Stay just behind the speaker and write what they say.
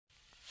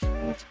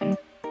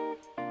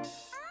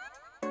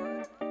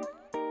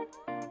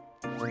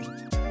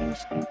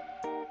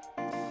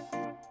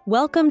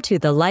Welcome to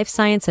the Life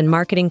Science and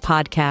Marketing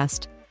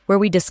Podcast, where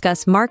we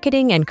discuss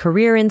marketing and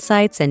career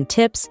insights and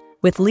tips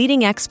with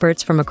leading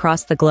experts from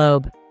across the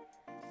globe.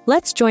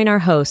 Let's join our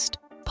host,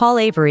 Paul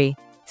Avery,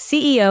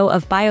 CEO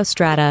of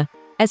BioStrata,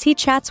 as he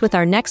chats with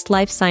our next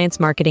life science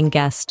marketing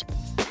guest.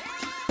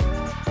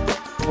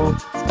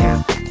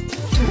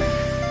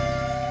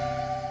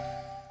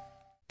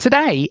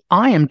 Today,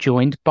 I am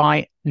joined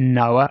by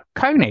Noah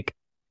Konig.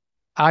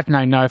 I've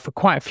known Noah for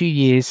quite a few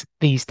years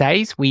these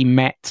days. We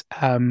met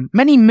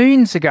many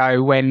moons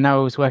ago when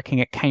Noah was working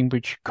at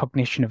Cambridge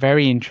Cognition, a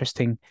very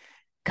interesting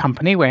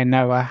company where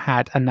Noah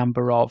had a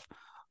number of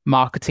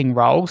marketing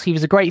roles. He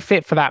was a great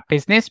fit for that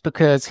business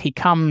because he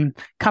comes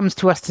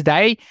to us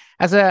today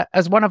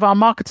as one of our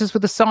marketers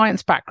with a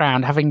science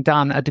background, having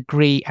done a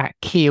degree at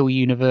Keele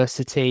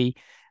University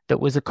that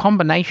was a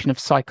combination of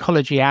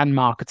psychology and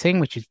marketing,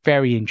 which is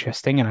very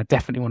interesting, and I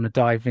definitely want to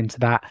dive into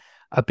that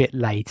a bit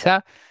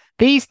later.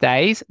 These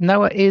days,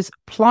 Noah is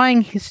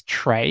plying his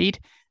trade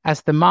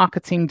as the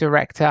marketing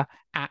director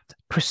at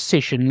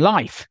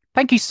PrecisionLife.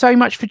 Thank you so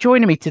much for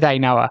joining me today,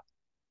 Noah.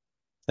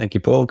 Thank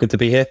you, Paul. Good to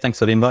be here. Thanks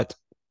for the invite.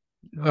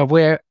 Well,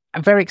 we're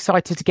very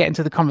excited to get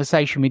into the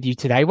conversation with you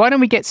today. Why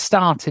don't we get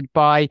started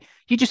by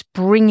you just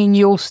bringing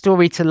your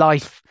story to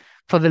life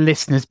for the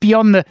listeners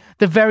beyond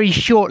the very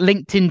short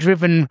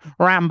LinkedIn-driven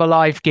ramble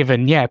I've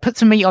given? Yeah, put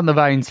some meat on the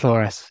bones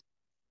for us.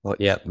 Well,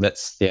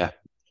 let's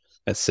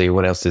see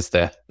what else is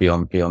there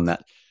beyond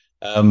that.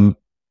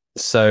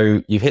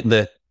 So you've hit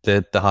the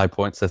high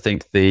points. I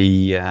think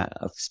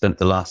I've spent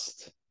the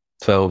last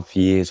 12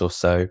 years or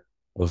so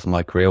of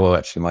my career. Well,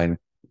 actually,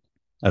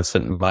 I've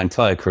spent my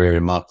entire career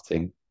in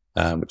marketing,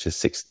 which is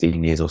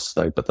 16 years or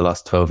so, but the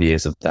last 12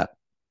 years of that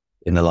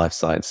in the life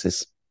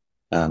sciences.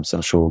 So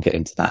I'm sure we'll get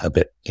into that a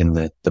bit in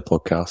the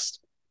podcast.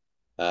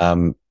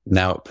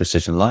 Now at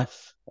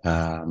PrecisionLife,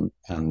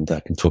 and I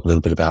can talk a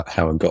little bit about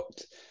how I got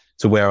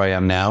to where I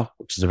am now,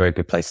 which is a very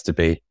good place to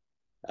be.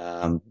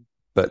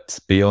 But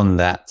beyond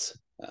that,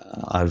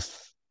 I've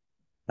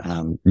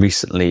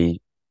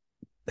recently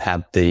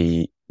had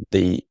the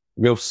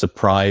real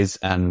surprise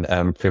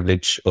and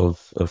privilege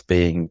of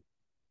being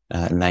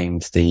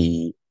named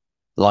the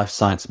Life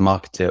Science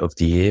Marketer of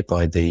the Year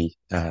by the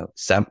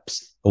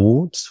SAMPS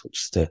Awards,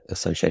 which is the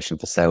Association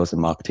for Sales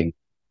and Marketing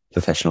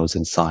Professionals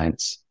in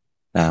Science,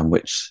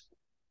 which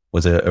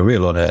was a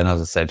real honor. And as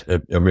I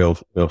said, a real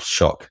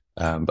shock.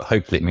 But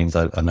hopefully it means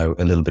I know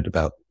a little bit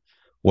about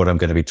what I'm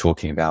going to be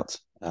talking about.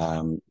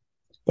 But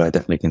I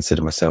definitely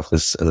consider myself,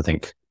 as I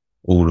think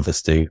all of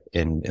us do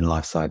in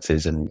life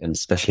sciences and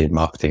especially in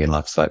marketing and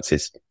life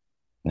sciences,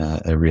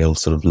 a real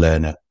sort of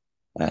learner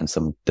and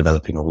some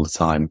developing all the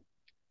time.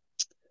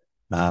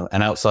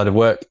 And outside of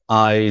work,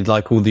 I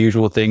like all the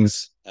usual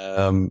things,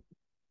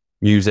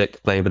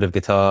 music, play a bit of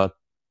guitar,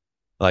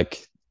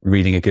 like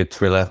reading a good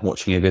thriller,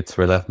 watching a good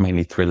thriller,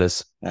 mainly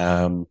thrillers,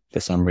 for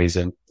some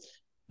reason.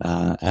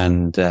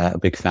 And a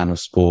big fan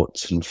of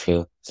sports, and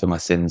for my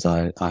sins,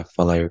 I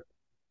follow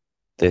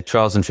the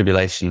trials and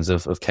tribulations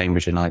of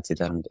Cambridge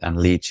United and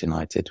Leeds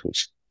United,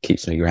 which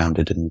keeps me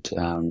grounded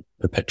and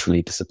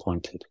perpetually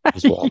disappointed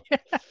as well.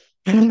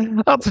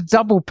 That's a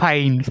double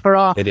pain for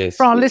our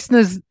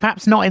listeners,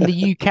 perhaps not in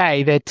the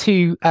UK. There are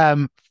two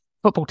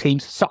football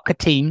teams, soccer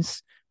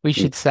teams, we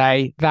should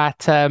say,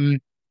 that are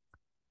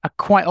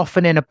quite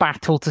often in a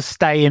battle to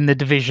stay in the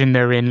division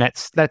they're in.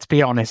 Let's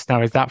be honest.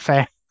 Now, is that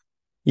fair?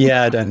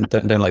 Yeah, I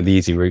don't like the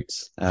easy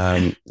routes.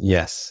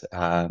 Yes,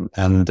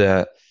 and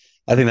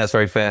I think that's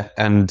very fair.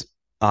 And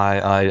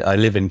I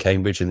live in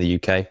Cambridge in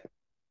the UK.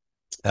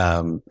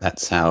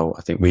 That's how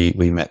I think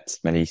we met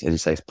many, as you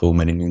say, Paul,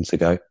 many moons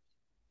ago.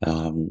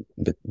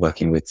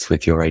 Working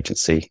with your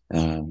agency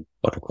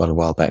quite a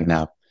while back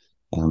now,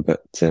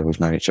 but we've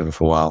known each other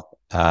for a while.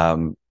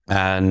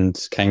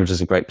 And Cambridge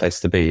is a great place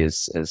to be,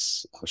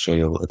 as I'm sure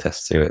you'll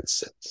attest to.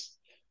 It's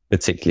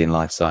particularly in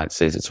life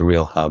sciences, it's a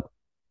real hub.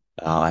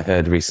 I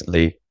heard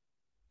recently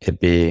it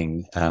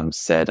being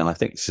said, and I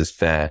think this is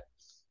fair,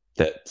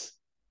 that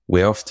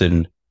we're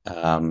often,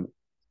 the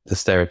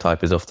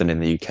stereotype is often in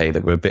the UK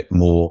that we're a bit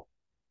more,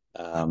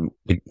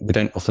 we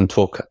don't often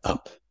talk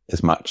up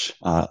as much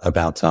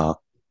about our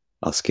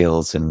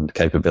skills and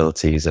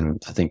capabilities.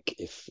 And I think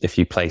if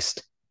you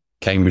placed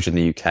Cambridge in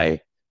the UK,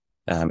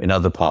 in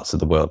other parts of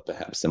the world,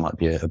 perhaps there might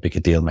be a bigger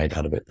deal made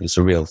out of it. But it's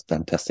a real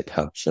fantastic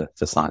hub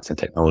for science and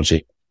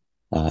technology,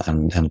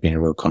 and been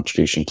a real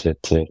contribution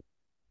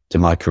to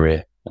my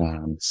career,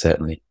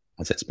 certainly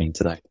as it's been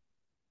today.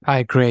 I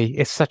agree.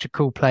 It's such a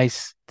cool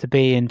place to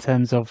be in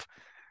terms of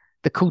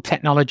the cool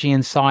technology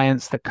and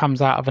science that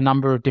comes out of a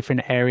number of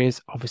different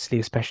areas, obviously,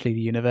 especially the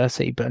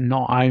university, but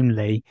not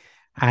only.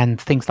 And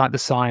things like the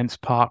science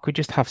park. We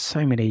just have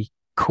so many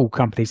cool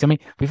companies. I mean,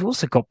 we've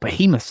also got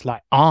behemoths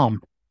like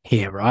Arm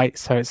here, right?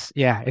 So it's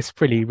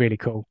really, really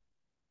cool.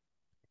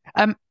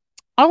 I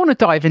want to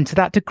dive into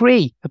that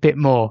degree a bit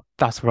more.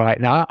 That's right.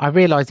 Now, I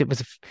realized it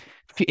was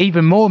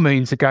even more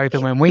moons ago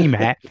than when we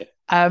met.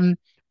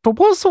 But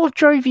what sort of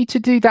drove you to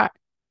do that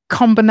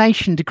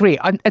combination degree.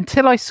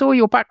 Until I saw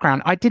your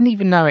background, I didn't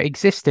even know it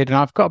existed. And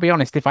I've got to be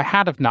honest, if I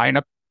had have known,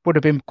 I would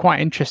have been quite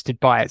interested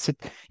by it. So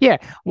yeah,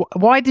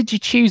 why did you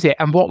choose it?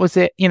 And what was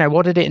it,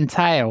 what did it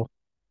entail?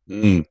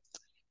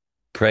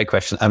 Great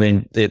question. I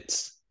mean,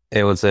 it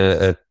was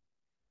a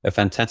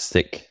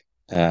fantastic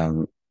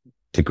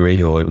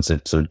degree, or it was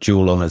a sort of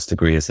dual honours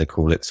degree, as they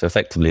call it. So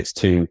effectively,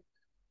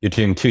 you're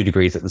doing 2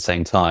 degrees at the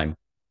same time.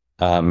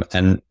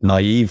 And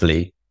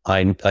naively,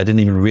 I didn't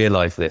even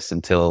realise this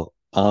until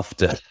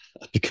after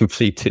I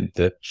completed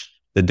the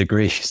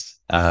degrees.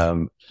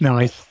 Nice.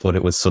 I thought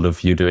it was sort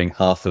of you doing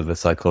half of a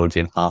psychology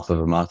and half of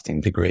a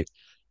marketing degree,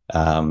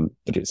 but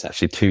it's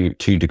actually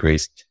two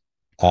degrees.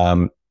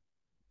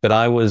 But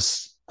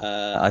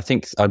I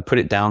think I'd put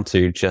it down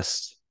to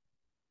just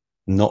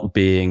not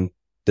being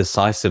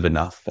decisive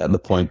enough at the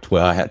point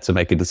where I had to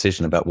make a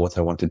decision about what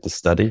I wanted to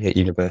study at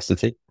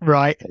university.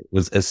 Right. It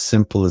was as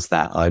simple as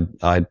that.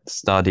 I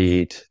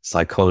studied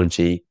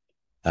psychology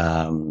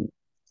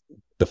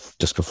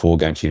just before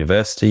going to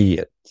university,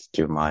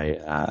 during my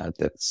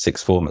the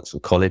sixth form at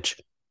college,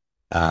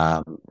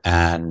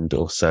 and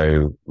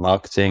also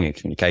marketing and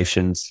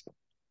communications.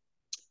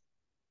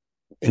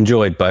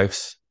 Enjoyed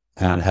both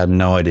and had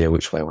no idea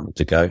which way I wanted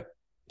to go,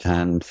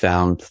 and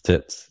found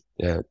that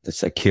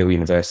it's at Keele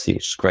University,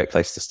 which is a great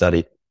place to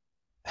study,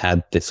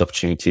 had this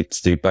opportunity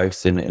to do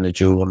both in a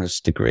dual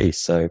honours degree.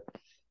 So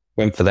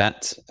went for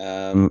that,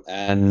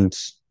 and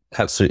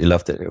absolutely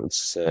loved it. It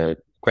was a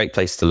great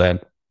place to learn,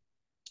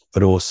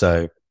 but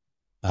also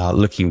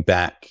looking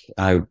back,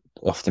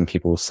 often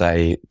people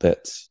say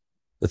that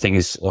the thing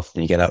is,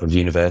 often you get out of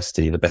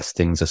university, the best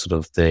things are sort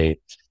of the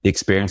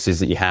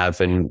experiences that you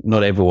have, and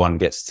not everyone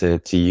gets to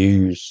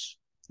use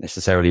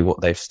necessarily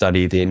what they've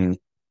studied in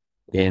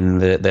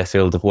their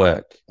field of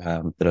work.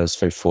 But I was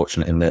very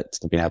fortunate in that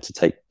I've been able to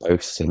take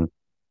both, and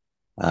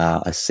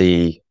I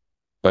see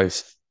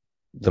both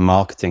the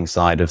marketing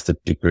side of the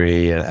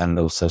degree and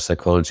also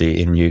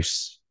psychology in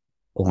use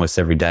almost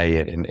every day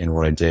in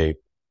what I do.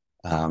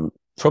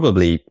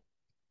 Probably,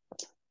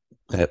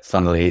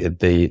 funnily,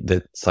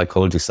 the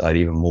psychology side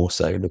even more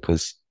so,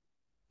 because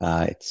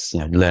it's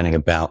learning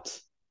about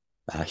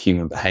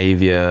human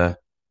behaviour,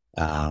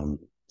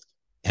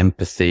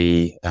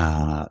 empathy,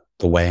 the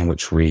way in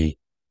which we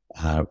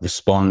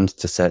respond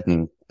to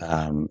certain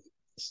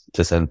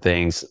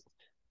things,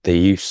 the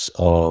use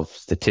of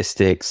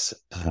statistics,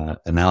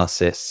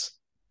 analysis,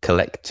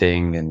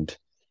 collecting and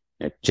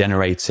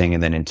generating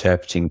and then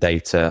interpreting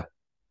data,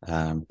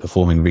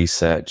 performing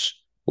research.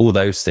 All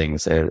those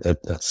things are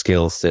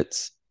skills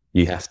that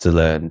you have to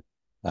learn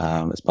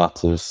as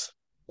part of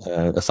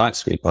a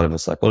science degree, part of a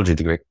psychology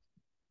degree.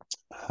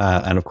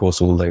 And of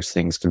course, all those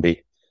things can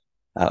be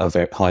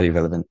very highly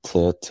relevant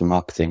to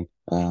marketing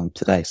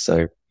today.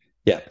 So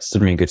yeah,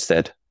 stood me in good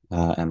stead,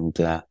 and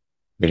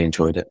really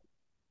enjoyed it.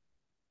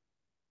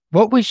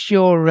 What was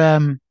your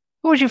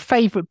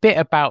favourite bit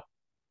about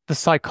the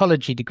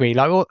psychology degree?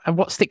 Like,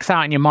 what sticks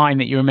out in your mind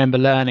that you remember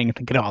learning and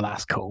thinking, "Oh,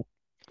 that's cool"?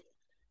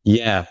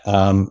 Yeah,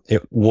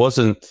 it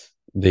wasn't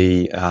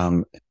the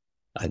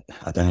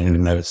I don't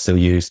even know if it's still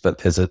used, but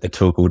there's a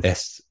tool called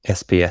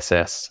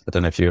SPSS. I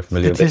don't know if you're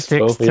familiar with this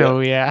tool. Statistics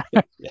tool, yeah.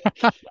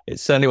 It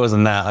certainly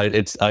wasn't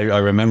that. I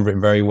remember it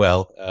very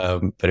well,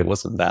 but it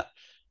wasn't that.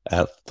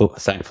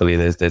 Thankfully,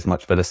 there's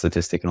much better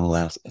statistic and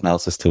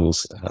analysis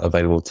tools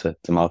available to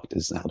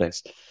marketers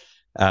nowadays.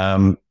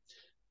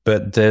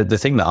 But the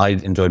thing that I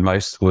enjoyed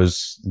most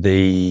was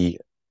the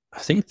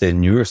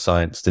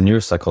neuroscience, the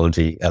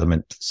neuropsychology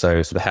element.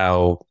 So sort of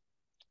how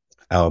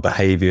our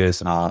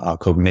behaviors and our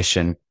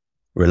cognition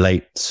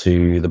relate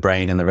to the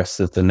brain and the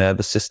rest of the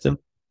nervous system.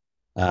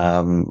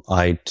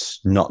 I'd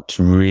not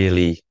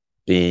really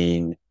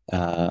been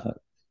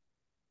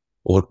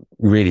or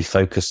really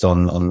focused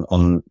on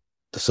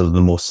the sort of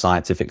the more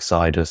scientific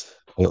side of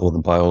or the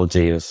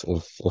biology of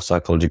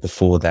psychology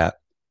before that.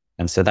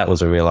 And so that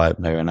was a real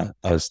eye-opener, and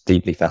I was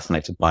deeply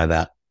fascinated by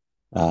that.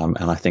 And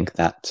I think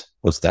that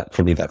was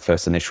probably that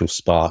first initial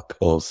spark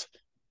of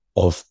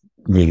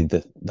really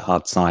the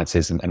hard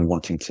sciences and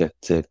wanting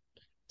to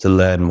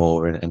learn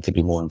more and to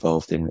be more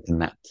involved in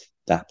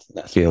that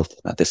field,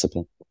 that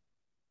discipline.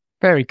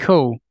 Very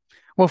cool.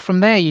 Well,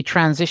 from there you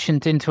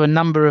transitioned into a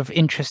number of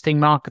interesting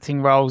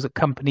marketing roles at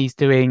companies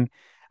doing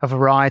a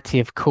variety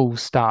of cool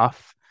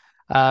stuff.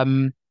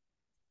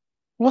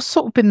 What's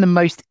sort of been the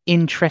most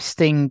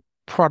interesting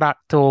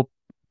product or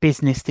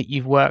business that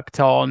you've worked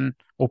on,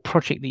 or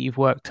project that you've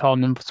worked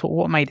on, and sort of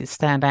what made it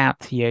stand out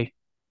to you?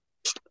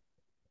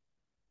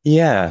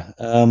 Yeah,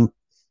 I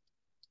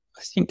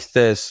think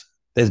there's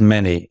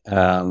many.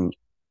 I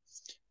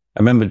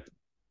remember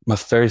my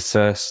very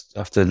first,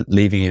 after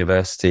leaving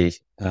university,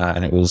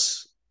 and it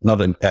was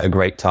not at a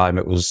great time.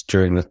 It was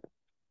during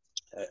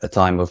a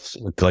time of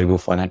global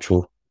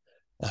financial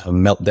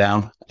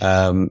meltdown.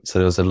 So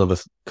there was a lot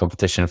of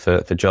competition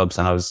for jobs,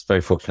 and I was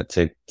very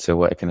fortunate to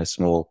work in a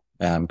small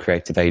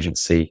creative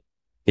agency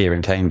here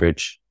in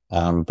Cambridge.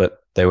 But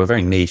they were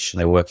very niche,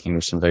 and they were working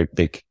with some very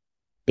big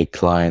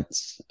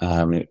clients.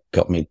 It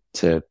got me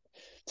to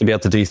be able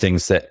to do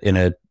things that in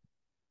a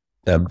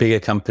a bigger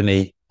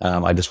company,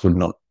 I just would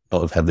not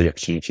have had the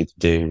opportunity to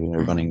do,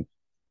 running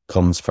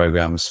comms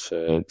programs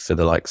for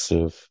the likes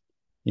of,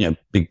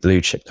 big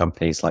blue chip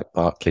companies like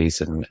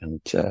Barclays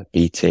and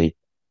BT.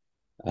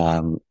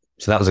 So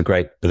that was a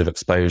great bit of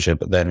exposure.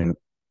 But then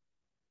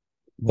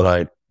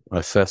when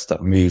I first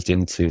moved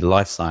into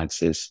life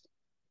sciences,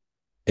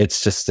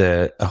 it's just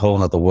a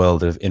whole other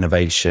world of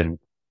innovation,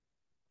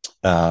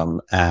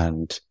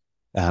 and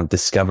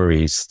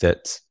discoveries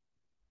that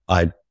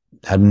I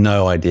had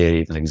no idea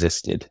even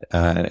existed,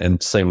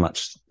 and so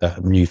much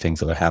new things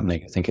that were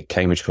happening. I think at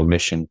Cambridge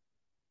Cognition,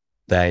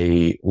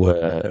 they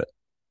were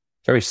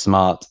very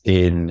smart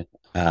in,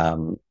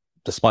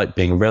 despite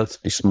being a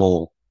relatively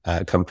small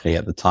company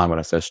at the time when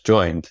I first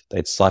joined,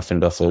 they'd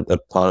siphoned off a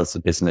part of the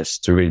business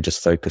to really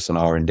just focus on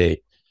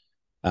R&D.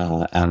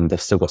 And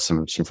they've still got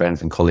some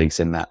friends and colleagues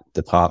in that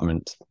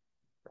department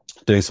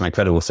doing some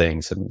incredible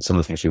things. And some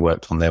of the things we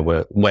worked on there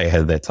were way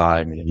ahead of their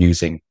time,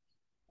 using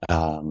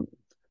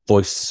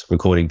voice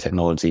recording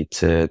technology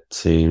to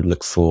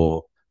look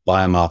for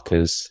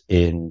biomarkers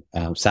in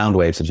sound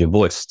waves of your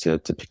voice to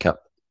pick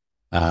up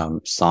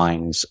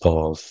signs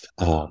of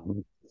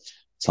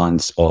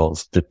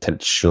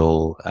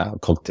potential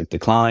cognitive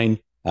decline,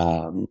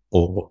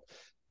 or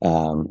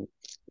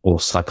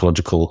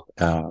psychological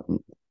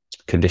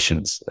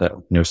conditions,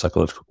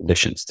 neuropsychological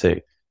conditions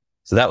too.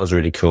 So that was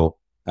really cool.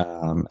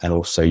 And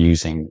also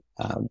using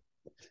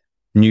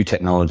new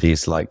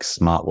technologies like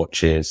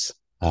smartwatches,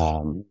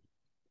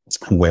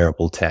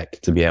 wearable tech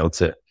to be able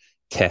to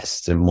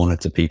test and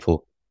monitor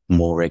people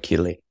more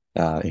regularly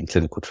in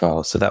clinical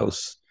trials. So that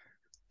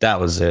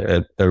was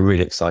a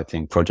really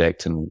exciting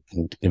project, and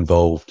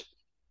involved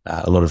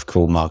a lot of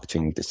cool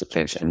marketing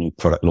disciplines and new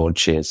product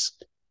launches.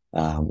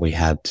 We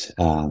had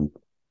a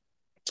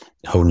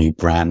whole new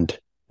brand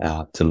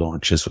to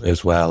launch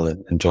as well,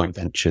 and joint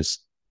ventures.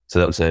 So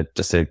that was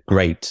just a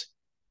great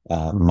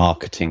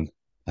marketing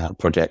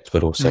project,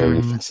 but also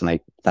really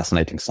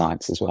fascinating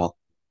science as well.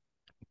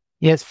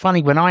 Yeah, it's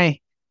funny when I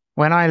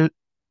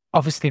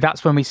obviously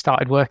that's when we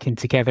started working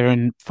together,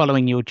 and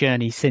following your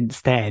journey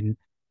since then.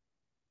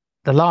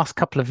 The last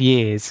couple of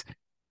years,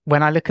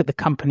 when I look at the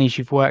companies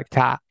you've worked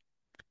at,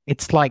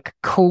 it's like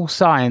cool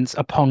science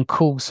upon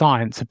cool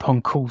science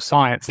upon cool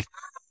science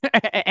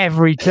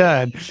every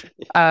turn.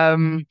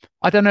 I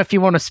don't know if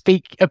you want to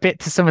speak a bit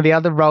to some of the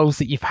other roles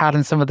that you've had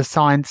and some of the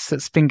science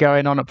that's been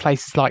going on at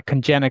places like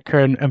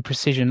Congenica and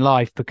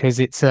PrecisionLife, because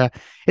it's a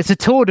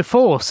tour de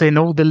force in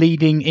all the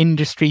leading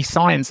industry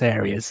science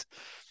areas.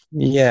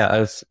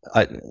 Yeah,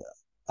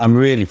 I'm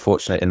really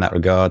fortunate in that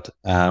regard.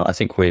 I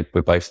think we're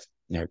both,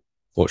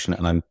 fortunate,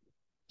 and I don't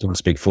want to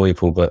speak for you,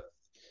 Paul, but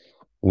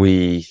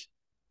we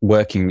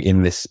working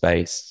in this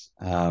space.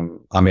 I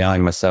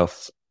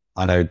myself,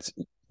 I know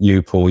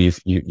you, Paul,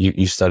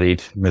 you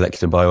studied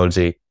molecular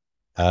biology.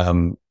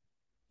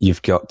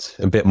 You've got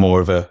a bit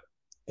more of a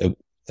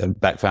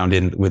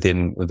background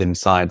within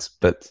science,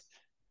 but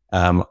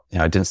I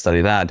didn't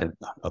study that. I'm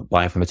a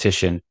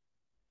bioinformatician,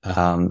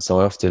 so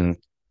I often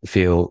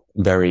feel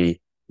very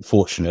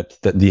fortunate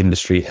that the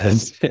industry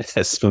has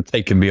sort of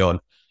taken me on.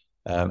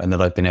 And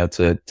that I've been able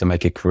to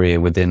make a career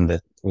within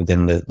the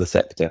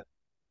sector.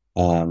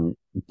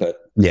 But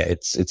yeah,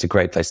 it's a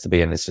great place to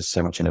be, and there's just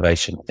so much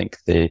innovation. I think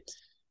by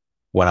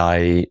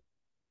the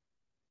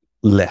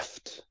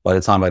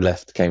time I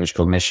left Cambridge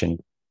Cognition,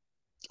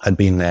 I'd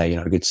been there,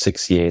 a good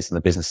 6 years, and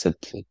the business had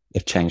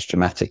changed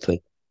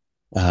dramatically.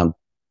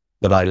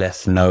 But I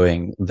left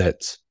knowing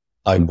that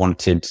I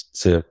wanted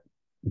to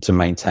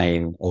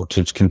maintain or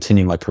to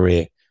continue my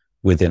career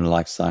within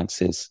life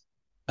sciences.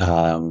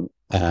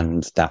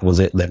 And that was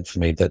it then for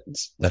me,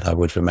 that I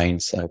would remain.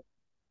 So,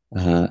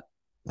 I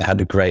had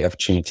a great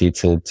opportunity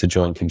to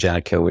join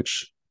Congenica,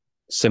 which,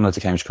 similar to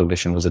Cambridge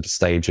Cognition, was at a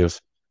stage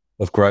of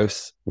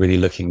growth, really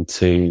looking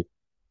to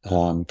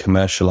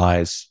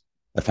commercialize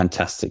a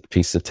fantastic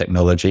piece of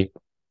technology.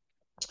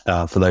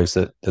 For those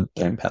that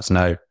don't perhaps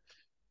know,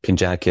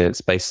 Congenica,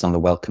 it's based on the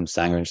Wellcome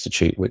Sanger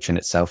Institute, which in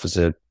itself is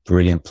a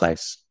brilliant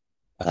place,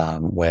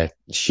 where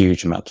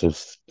huge amounts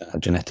of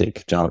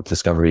genomic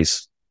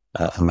discoveries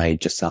are made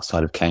just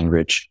outside of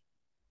Cambridge,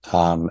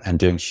 and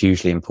doing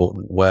hugely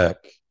important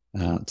work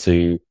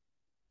to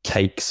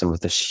take some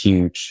of this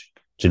huge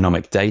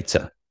genomic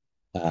data,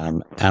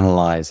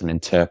 analyze and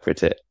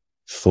interpret it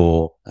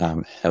for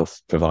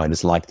health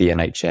providers like the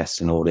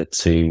NHS in order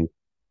to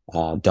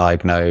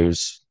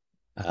diagnose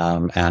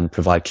and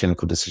provide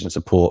clinical decision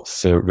support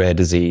for rare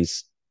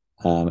disease,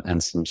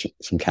 and some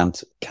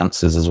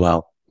cancers as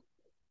well.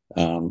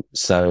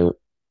 So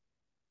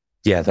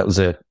yeah, that was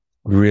a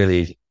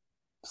really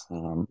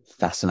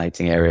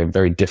fascinating area,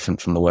 very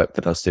different from the work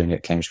that I was doing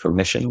at Cambridge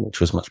Cognition,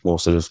 which was much more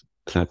sort of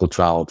clinical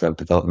trial drug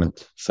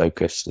development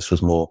focused. This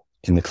was more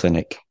in the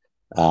clinic,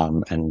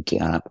 and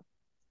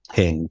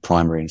in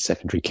primary and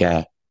secondary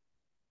care.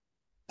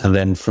 And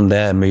then from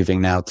there, moving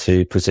now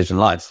to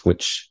PrecisionLife,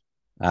 which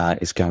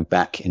is going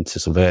back into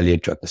sort of earlier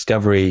drug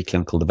discovery,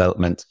 clinical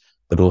development,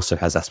 but also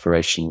has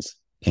aspirations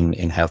in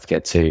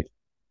healthcare too.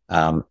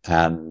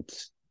 And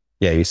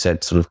you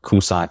said sort of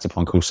cool science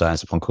upon cool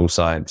science upon cool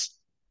science.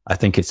 I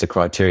think it's a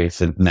criteria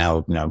for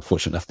now, I'm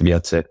fortunate enough to be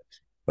able to,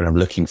 when I'm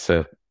looking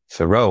for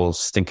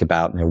roles, think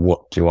about,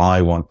 what do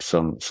I want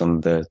from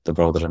the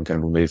role that I'm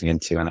going to be moving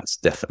into? And that's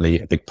definitely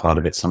a big part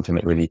of it, something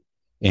that really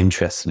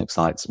interests and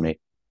excites me.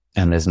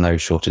 And there's no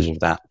shortage of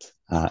that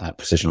at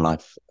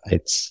PrecisionLife.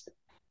 It's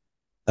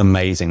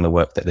amazing the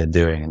work that they're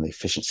doing and the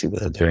efficiency that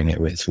they're doing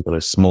it with. We've got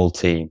a small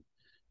team,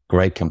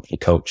 great company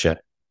culture,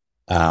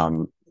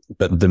 but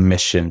the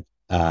mission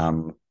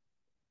and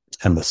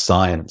the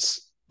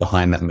science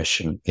behind that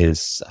mission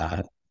is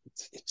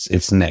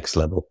it's next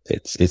level.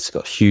 It's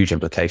got huge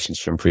implications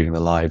for improving the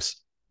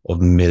lives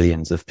of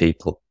millions of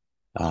people,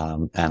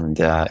 and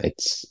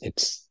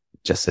it's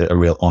just a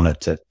real honor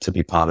to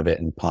be part of it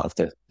and part of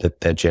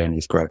their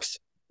journey's growth.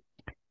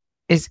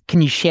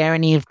 Can you share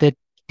any of the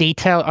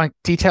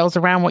details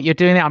around what you're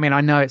doing there? I mean,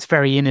 I know it's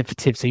very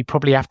innovative, so you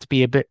probably have to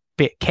be a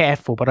bit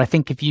careful, but I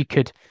think if you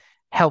could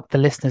help the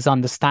listeners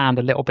understand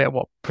a little bit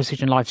what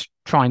PrecisionLife's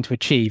trying to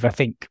achieve, I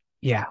think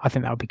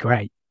that would be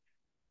great.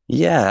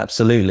 Yeah,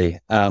 absolutely.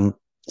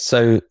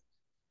 So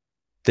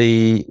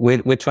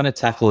we're trying to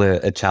tackle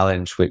a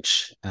challenge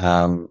which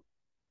the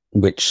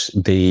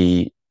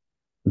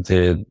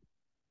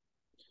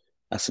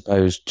I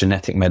suppose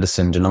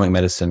genomic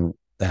medicine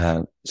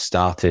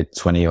started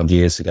 20 odd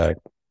years ago,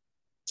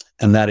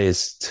 and that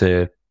is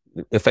to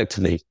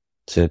effectively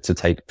to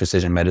take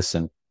precision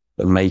medicine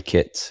but make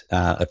it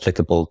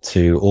applicable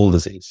to all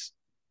disease.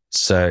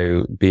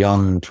 So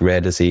beyond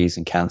rare disease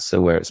and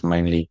cancer, where it's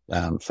mainly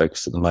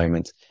focused at the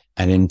moment,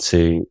 and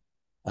into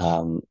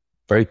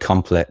very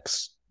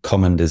complex,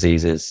 common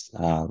diseases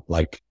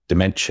like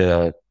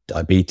dementia,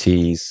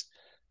 diabetes,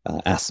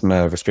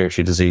 asthma,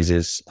 respiratory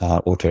diseases,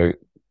 autoimmune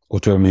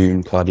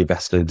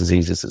cardiovascular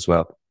diseases as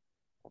well.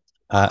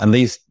 And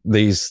these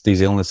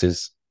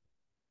illnesses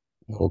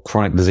or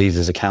chronic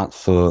diseases account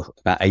for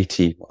about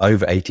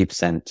over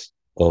 80%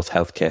 of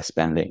healthcare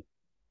spending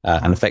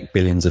and affect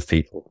billions of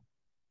people.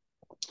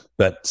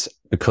 But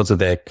because of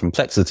their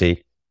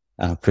complexity,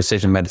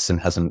 precision medicine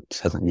hasn't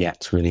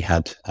yet really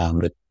had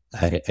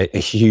a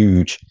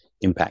huge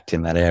impact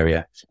in that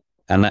area.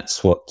 And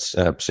that's what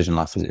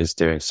PrecisionLife is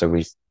doing. So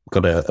we've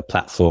got a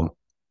platform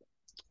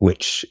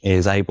which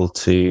is able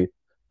to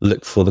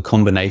look for the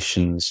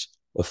combinations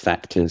of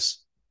factors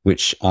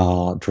which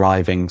are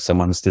driving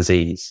someone's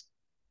disease,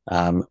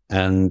 and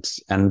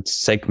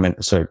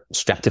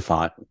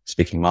stratify,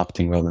 speaking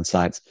marketing rather than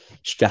science,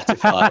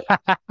 stratify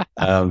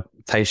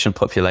patient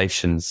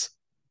populations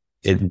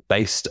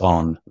based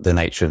on the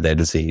nature of their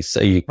disease.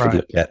 So you could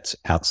look at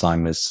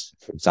Alzheimer's,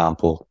 for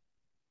example,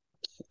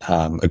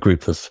 a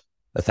group of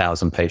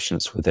 1,000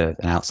 patients with an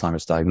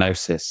Alzheimer's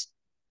diagnosis,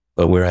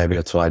 but we're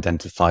able to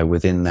identify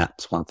within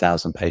that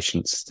 1,000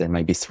 patients, there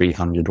may be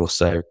 300 or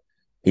so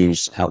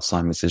whose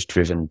Alzheimer's is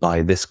driven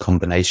by this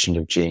combination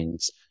of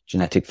genes,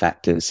 genetic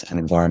factors and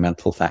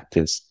environmental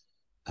factors,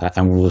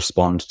 and will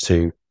respond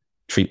to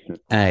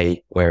treatment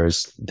A,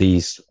 whereas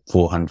these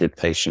 400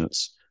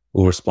 patients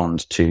will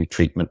respond to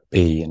treatment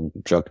B and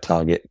drug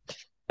target,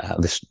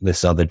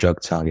 this other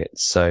drug target.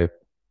 So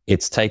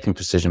it's taking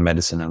precision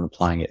medicine and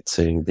applying it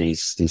to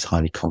these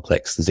highly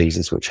complex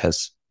diseases, which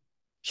has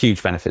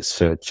huge benefits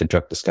for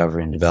drug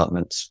discovery and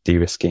development,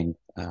 de-risking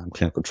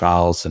clinical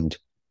trials and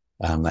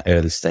that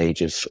early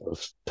stage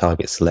of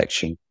target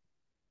selection.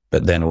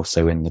 But then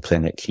also in the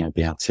clinic,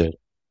 be able to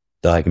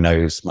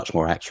diagnose much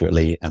more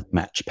accurately and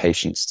match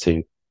patients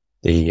to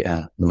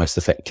the most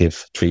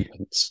effective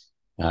treatments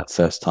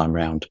first time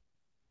round.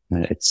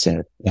 And it's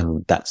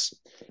and that's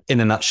in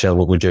a nutshell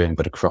what we're doing,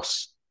 but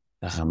across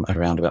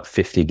around about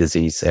 50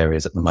 disease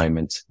areas at the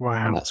moment.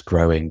 Wow. And that's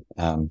growing.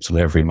 So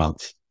every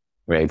month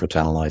we're able to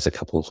analyze a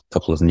couple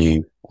of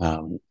new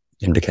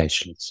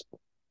indications.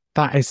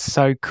 That is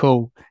so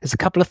cool. There's a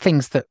couple of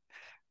things that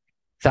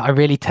I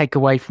really take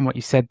away from what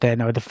you said there,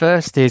 Noah. The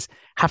first is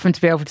having to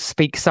be able to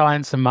speak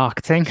science and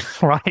marketing,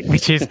 right?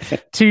 Which is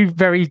two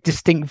very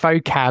distinct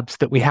vocabs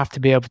that we have to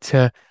be able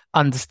to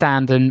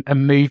understand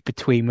and move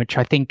between, which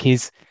I think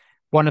is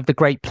one of the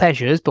great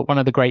pleasures, but one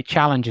of the great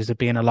challenges of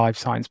being a life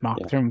science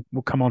marketer. Yeah. And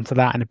we'll come on to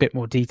that in a bit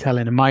more detail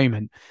in a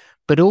moment.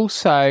 But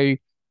also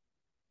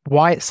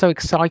why it's so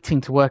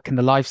exciting to work in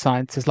the life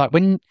sciences, like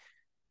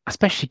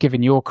especially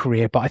given your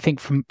career, but I think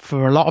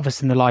for a lot of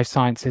us in the life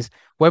sciences,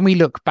 when we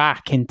look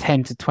back in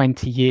 10 to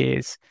 20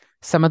 years,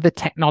 some of the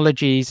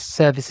technologies,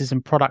 services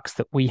and products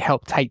that we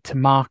help take to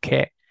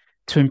market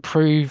to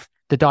improve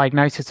the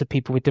diagnosis of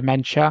people with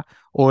dementia,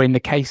 or in the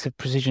case of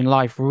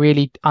PrecisionLife,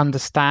 really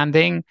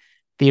understanding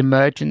the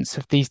emergence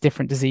of these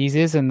different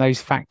diseases and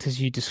those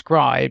factors you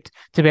described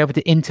to be able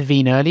to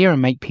intervene earlier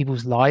and make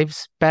people's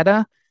lives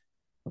better.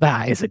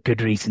 That is a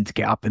good reason to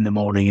get up in the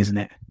morning, isn't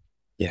it?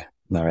 Yeah.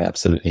 No, it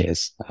absolutely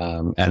is.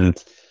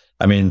 And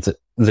I mean,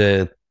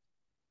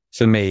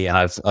 for me, and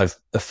I've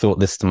thought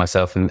this to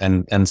myself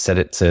and said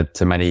it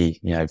to many,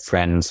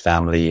 friends,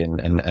 family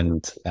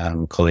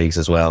and colleagues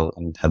as well,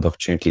 and had the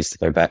opportunities to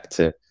go back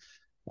to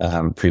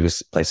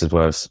previous places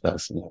where I was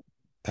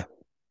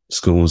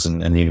schools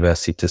and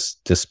university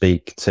to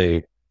speak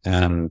to.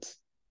 And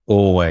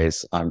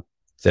always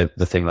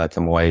the thing that I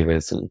come away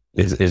with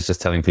is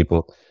just telling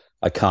people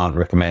I can't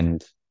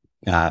recommend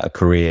a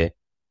career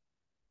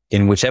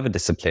in whichever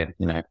discipline,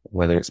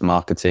 whether it's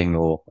marketing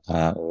or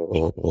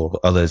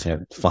others,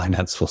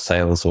 finance or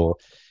sales or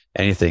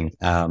anything,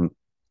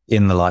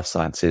 in the life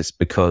sciences,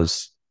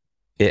 because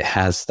it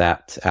has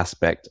that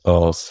aspect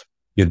of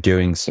you're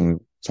doing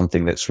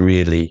something that's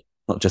really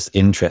not just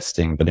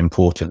interesting, but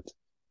important.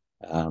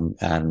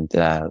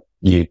 That's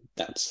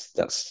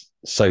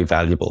so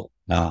valuable,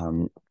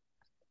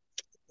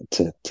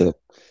 to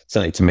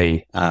certainly to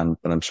me, but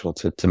I'm sure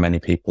to many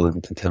people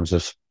in terms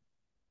of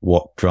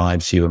what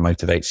drives you and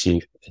motivates you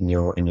in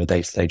your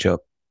day-to-day job.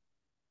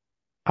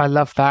 I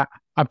love that.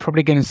 I'm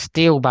probably going to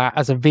steal that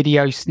as a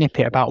video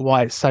snippet about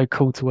why it's so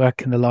cool to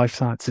work in the life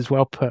sciences.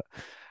 Well put,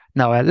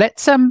 Noah.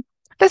 Let's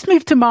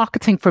move to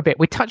marketing for a bit.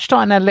 We touched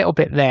on it a little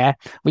bit there.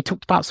 We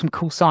talked about some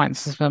cool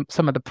science,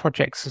 some of the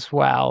projects as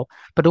well,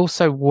 but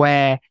also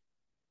where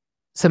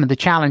some of the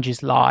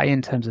challenges lie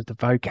in terms of the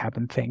vocab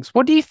and things.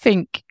 What do you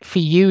think for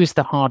you is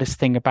the hardest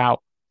thing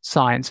about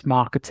science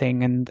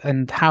marketing,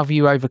 and how have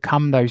you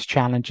overcome those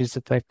challenges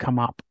if they've come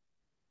up?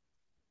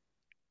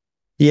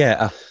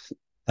 Yeah,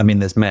 I mean,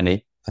 there's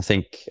many. I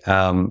think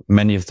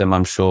many of them,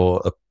 I'm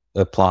sure,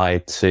 apply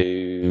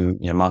to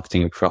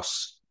marketing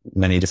across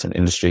many different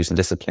industries and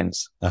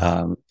disciplines.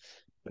 I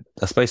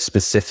suppose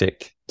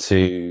specific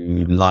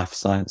to life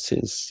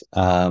sciences,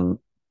 I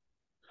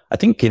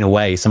think in a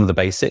way some of the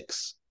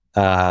basics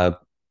and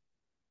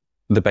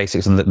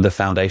the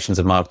foundations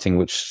of marketing,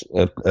 which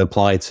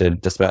apply to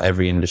just about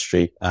every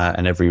industry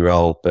and every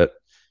role, but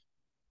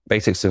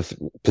basics of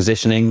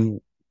positioning,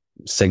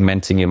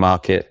 segmenting your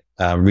market,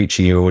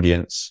 reaching your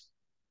audience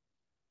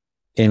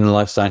in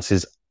life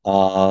sciences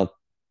are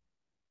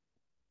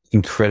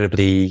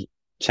incredibly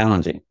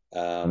challenging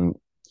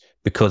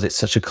because it's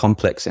such a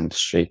complex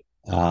industry.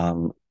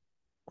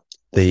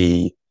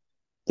 The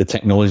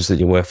technologies that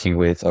you're working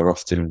with are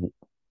often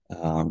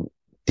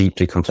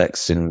deeply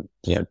complex in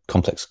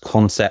complex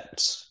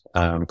concepts,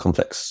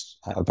 complex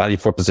value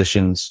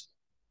propositions,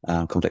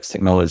 complex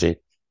technology,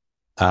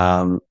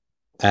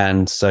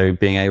 and so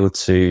being able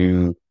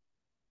to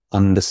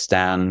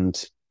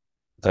understand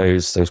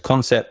those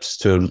concepts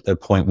to a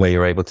point where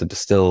you're able to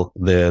distill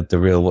the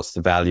real, what's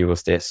the value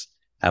of this,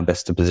 how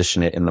best to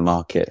position it in the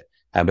market,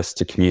 how best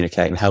to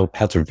communicate, and how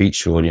to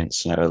reach your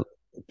audience.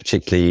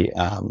 Particularly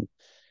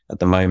at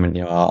the moment,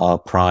 our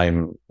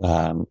prime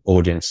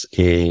audience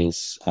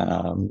is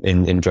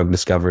in drug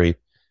discovery,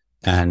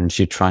 and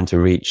you're trying to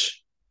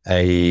reach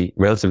a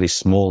relatively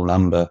small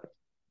number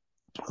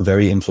of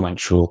very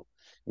influential,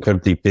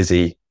 incredibly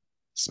busy,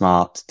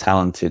 smart,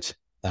 talented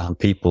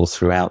people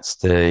throughout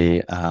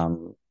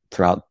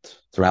drug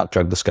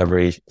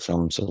discovery,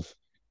 from sort of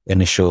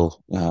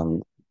initial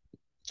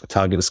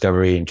target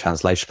discovery in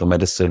translational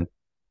medicine,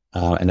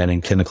 and then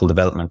in clinical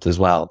development as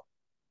well.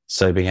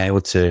 So being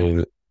able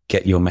to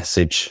get your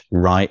message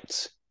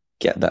right,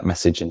 get that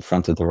message in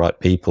front of the right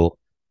people,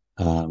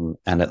 and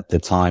at the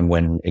time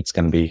when it's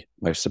going to be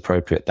most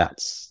appropriate,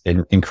 that's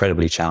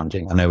incredibly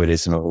challenging. I know it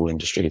is in all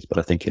industries, but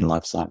I think in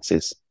life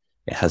sciences,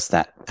 it has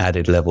that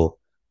added level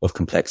of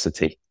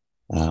complexity,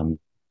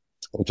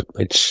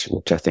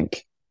 which I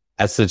think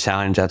adds to the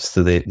challenge, adds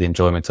to the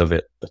enjoyment of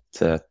it. But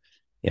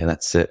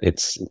that's it.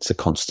 It's a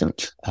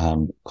constant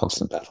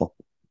battle.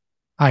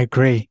 I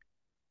agree.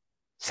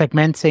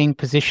 Segmenting,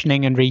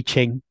 positioning, and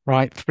reaching,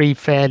 right? 3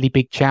 fairly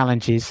big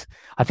challenges.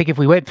 I think if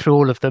we went through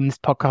all of them, this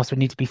podcast would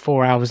need to be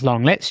 4 hours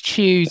long. Let's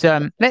choose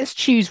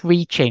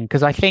reaching,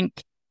 because I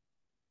think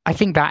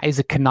that is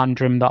a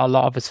conundrum that a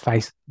lot of us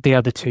face. The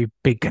other 2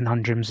 big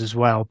conundrums as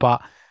well,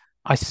 but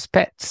I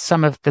suspect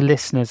some of the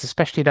listeners,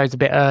 especially those a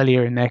bit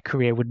earlier in their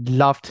career, would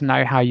love to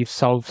know how you've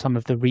solved some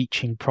of the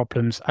reaching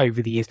problems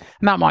over the years.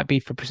 And that might be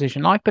for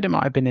PrecisionLife, but it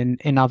might have been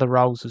in other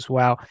roles as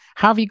well.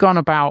 How have you gone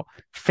about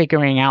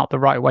figuring out the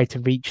right way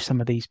to reach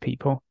some of these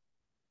people?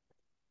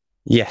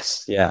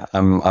 Yes. Yeah.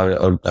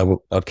 I'll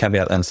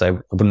caveat that and say,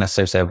 I wouldn't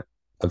necessarily say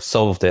I've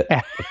solved it.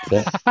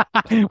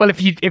 Well,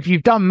 if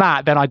you've done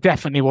that, then I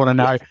definitely want to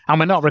know. And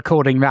we're not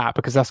recording that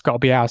because that's got to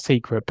be our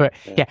secret. But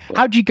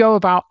how do you go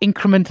about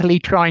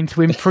incrementally trying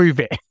to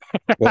improve it?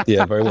 Well,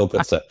 yeah, very well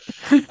put, sir.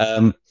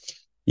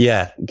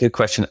 Good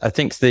question. I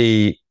think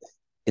it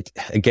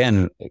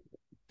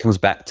comes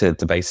back to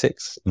the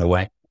basics in a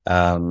way.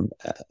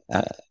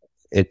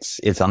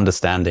 It's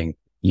understanding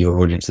your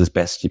audience as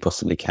best you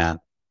possibly can.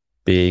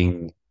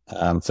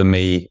 For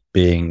me,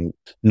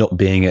 not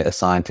being a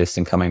scientist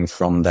and coming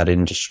from that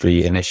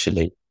industry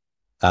initially,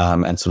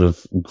 and sort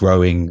of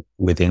growing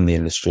within the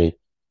industry,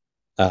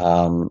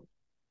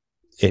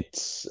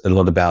 it's a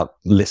lot about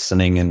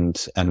listening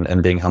and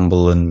being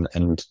humble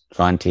and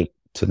trying to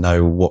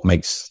know what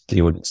makes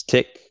the audience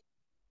tick,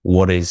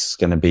 what is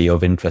going to be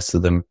of interest to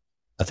them.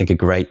 I think a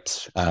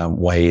great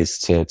way is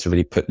to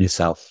really put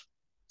yourself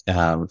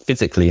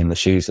physically in the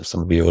shoes of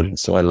some of the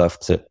audience. So I love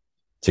to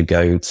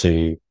go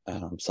to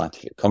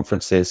scientific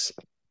conferences,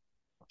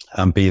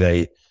 be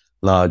they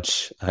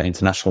large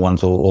international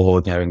ones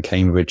or in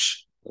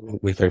Cambridge,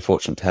 we're very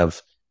fortunate to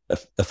have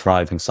a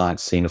thriving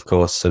science scene, of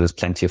course. So there's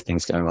plenty of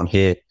things going on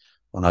here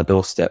on our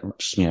doorstep,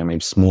 maybe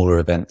smaller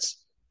events,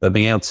 but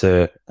being able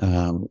to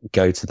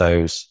go to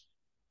those,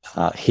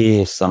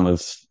 hear some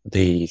of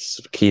the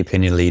sort of key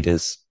opinion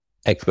leaders,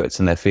 experts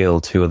in their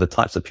field, who are the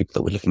types of people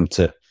that we're looking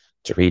to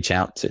reach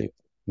out to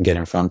and get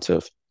in front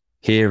of,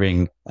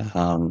 hearing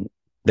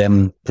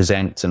them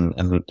present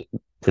and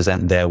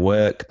present their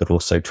work, but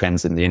also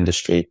trends in the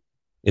industry.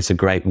 It's a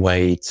great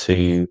way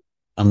to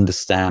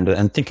understand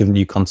and think of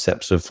new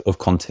concepts of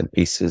content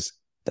pieces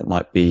that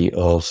might be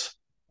of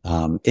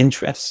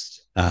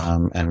interest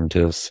and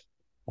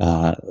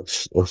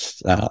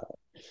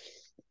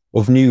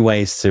of new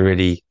ways to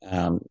really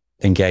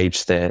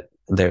engage their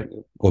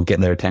or get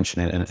their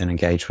attention and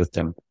engage with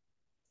them.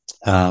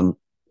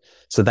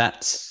 So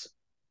that's,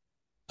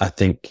 I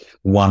think,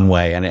 one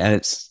way, and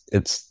that's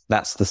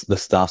the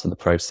start of the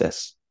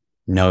process,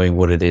 knowing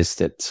what it is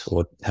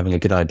or having a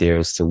good idea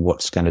as to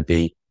what's going to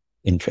be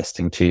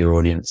interesting to your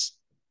audience.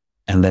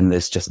 And then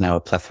there's just now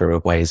a plethora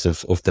of ways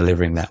of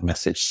delivering that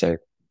message. So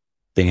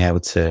being able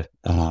to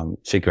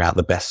figure out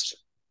the best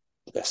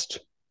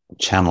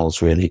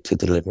channels really to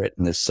deliver it.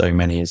 And there's so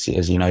many, as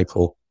you know,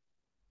 Paul.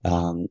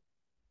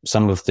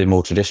 Some of the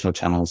more traditional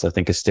channels, I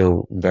think, are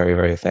still very,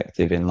 very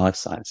effective in life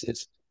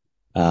sciences.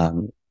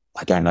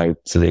 I don't know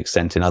to the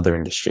extent in other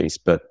industries,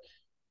 but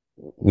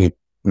we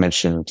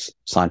mentioned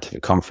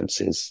scientific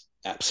conferences,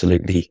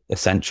 absolutely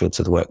essential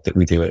to the work that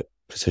we do at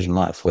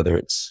PrecisionLife, whether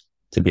it's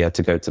to be able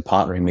to go to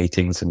partnering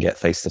meetings and get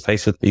face to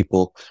face with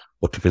people,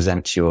 or to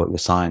present your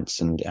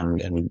science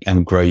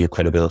and grow your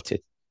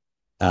credibility.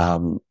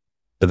 But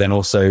then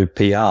also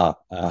PR,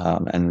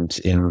 and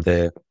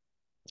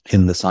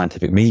in the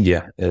scientific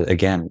media,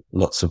 again,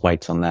 lots of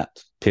weight on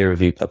that. Peer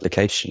reviewed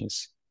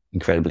publications,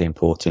 incredibly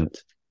important.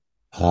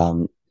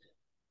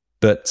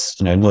 But,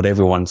 not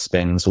everyone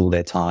spends all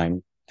their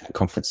time at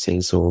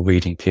conferences or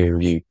reading peer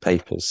reviewed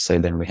papers. So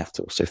then we have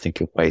to also think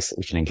of ways that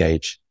we can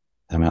engage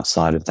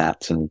outside of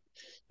that, and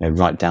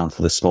right down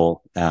to the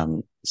small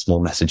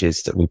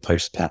messages that we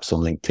post perhaps on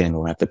LinkedIn,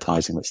 or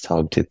advertising that's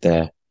targeted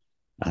there.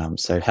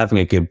 So having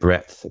a good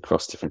breadth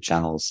across different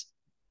channels,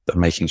 but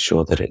making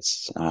sure that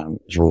it's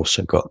you've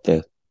also got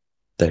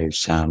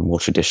those more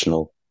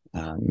traditional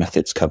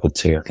methods covered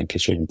too, I think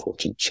is really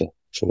important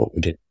for what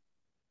we do.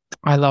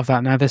 I love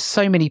that. Now, there's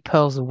so many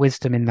pearls of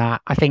wisdom in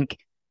that. I think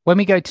when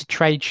we go to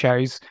trade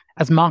shows,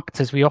 as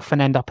marketers, we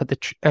often end up at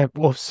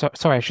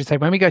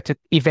when we go to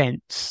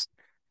events,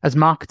 as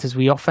marketers,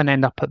 we often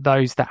end up at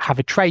those that have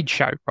a trade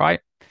show,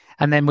 right?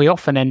 And then we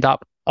often end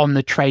up on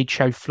the trade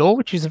show floor,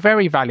 which is a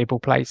very valuable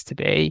place to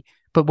be,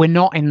 but we're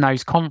not in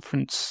those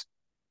conference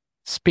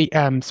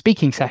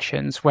speaking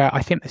sessions where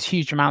I think there's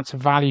huge amounts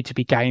of value to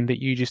be gained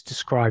that you just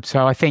described.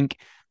 So I think,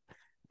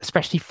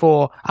 especially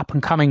for up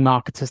and coming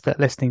marketers that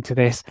are listening to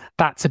this,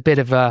 that's a bit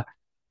of a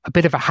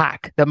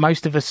hack that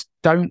most of us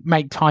don't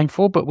make time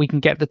for, but we can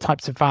get the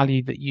types of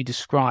value that you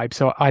describe.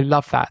 So I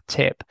love that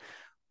tip.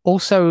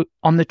 Also,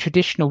 on the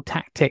traditional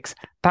tactics,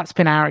 that's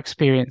been our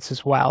experience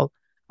as well.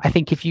 I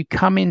think if you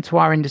come into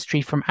our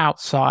industry from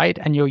outside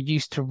and you're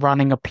used to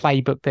running a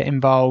playbook that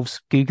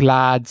involves Google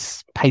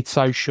Ads, paid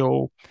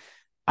social,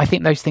 I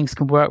think those things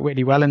can work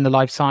really well in the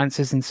life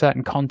sciences in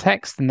certain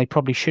contexts, and they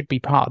probably should be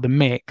part of the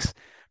mix.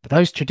 But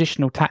those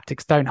traditional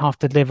tactics don't have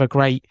to deliver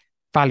great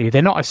value.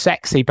 They're not as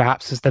sexy,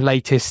 perhaps, as the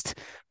latest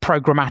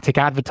programmatic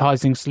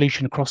advertising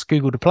solution across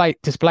Google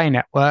Display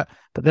Network,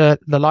 but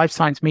the life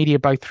science media,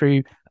 both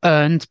through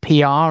earned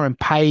PR and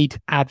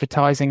paid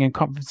advertising and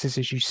conferences,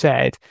 as you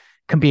said,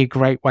 can be a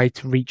great way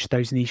to reach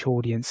those niche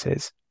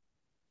audiences.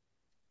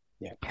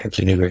 Yeah,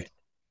 completely agree.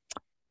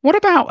 What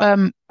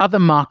about other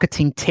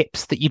marketing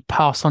tips that you'd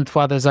pass on to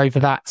others over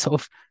that sort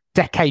of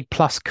decade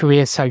plus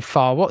career so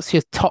far? What's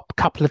your top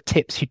couple of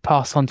tips you'd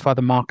pass on to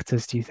other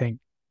marketers, do you think?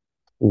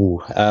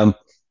 I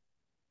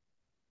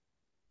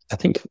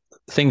think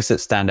things that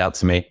stand out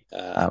to me,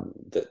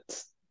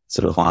 that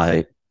sort of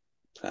I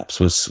perhaps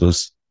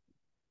was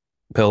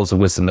pearls of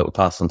wisdom that were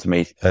passed on to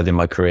me early in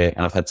my career,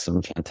 and I've had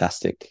some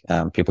fantastic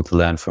people to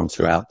learn from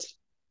throughout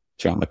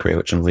my career,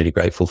 which I'm really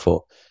grateful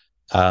for.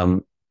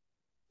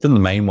 Then the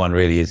main one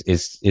really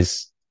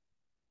is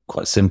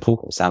quite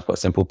simple. It sounds quite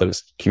simple, but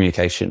it's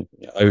communication.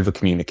 Over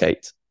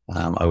communicate,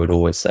 I would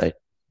always say,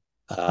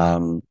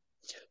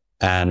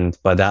 and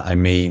by that I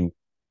mean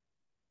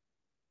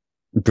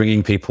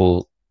bringing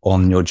people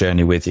on your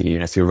journey with you.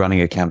 If you're running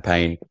a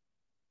campaign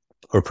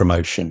or a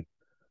promotion,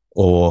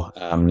 or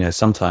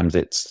sometimes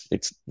it's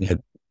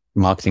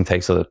marketing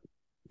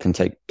can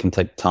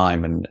take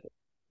time and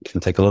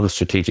can take a lot of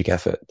strategic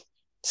effort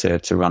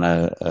to run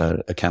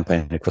a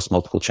campaign across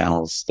multiple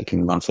channels that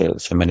can run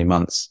for many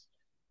months.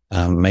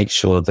 Make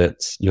sure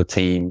that your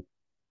team,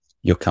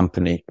 your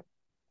company,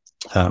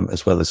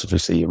 as well as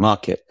obviously your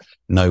market,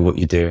 know what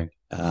you're doing,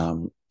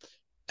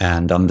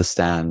 and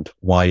understand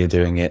why you're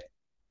doing it,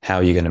 how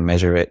you're going to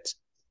measure it,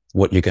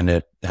 what you're going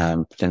to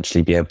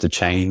potentially be able to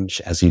change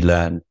as you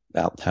learn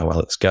about how well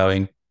it's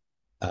going.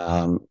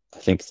 I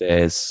think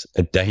there's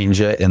a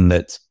danger in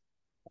that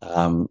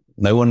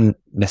no one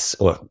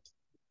necessarily,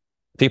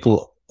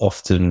 people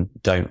often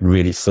don't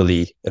really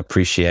fully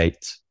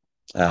appreciate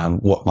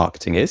what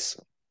marketing is,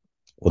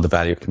 or the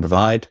value it can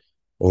provide,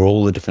 or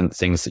all the different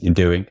things that you're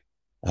doing.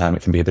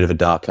 It can be a bit of a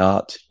dark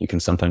art. You can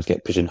sometimes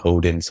get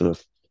pigeonholed in sort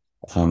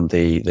of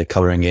the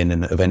colouring in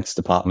and events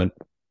department.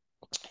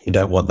 You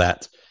don't want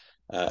that.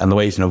 And the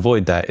way you can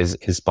avoid that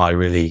is by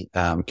really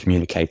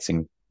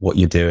communicating what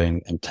you're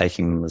doing and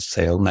taking them,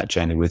 say, on that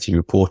journey with you,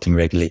 reporting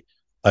regularly,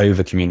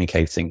 over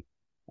communicating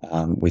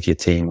with your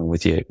team and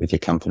with your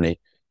company,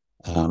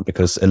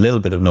 because a little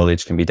bit of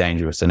knowledge can be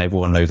dangerous, and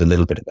everyone knows a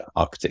little bit about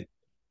marketing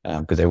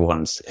because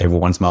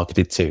everyone's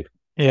marketed too.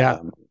 Yeah.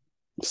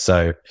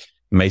 So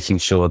making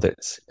sure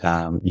that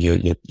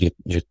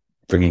you're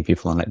bringing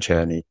people on that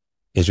journey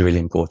is really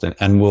important,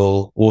 and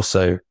will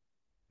also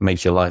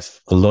make your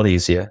life a lot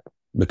easier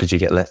because you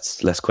get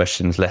less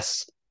questions,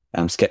 less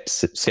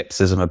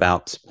skepticism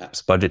about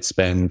perhaps budget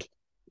spend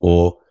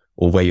or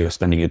where you're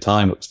spending your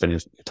time, what you're spending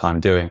your time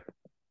doing.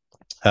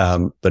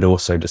 But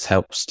also just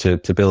helps to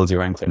build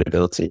your own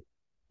credibility.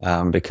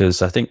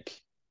 Because I think,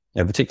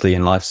 particularly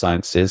in life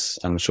sciences,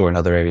 I'm sure in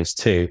other areas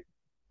too,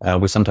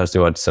 we sometimes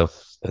do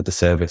ourselves a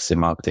disservice in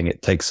marketing.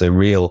 It takes a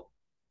real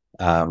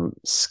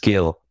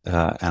skill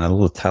and a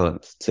lot of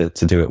talent to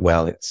do it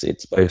well.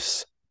 It's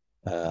both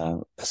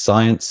a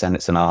science and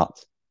it's an art.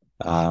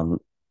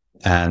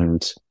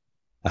 And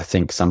I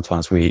think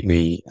sometimes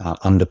we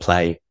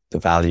underplay the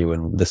value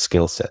and the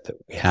skill set that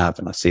we have.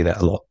 And I see that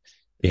a lot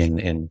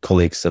in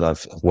colleagues that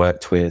I've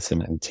worked with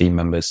and team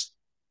members.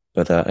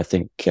 But I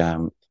think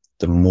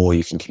the more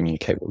you can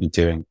communicate what you're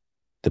doing,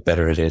 the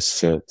better it is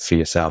for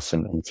yourself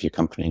and for your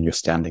company and your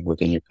standing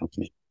within your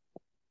company.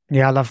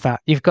 Yeah, I love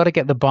that. You've got to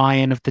get the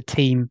buy-in of the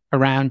team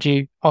around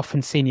you,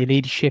 often senior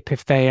leadership,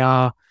 if they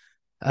are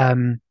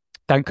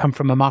don't come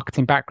from a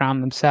marketing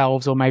background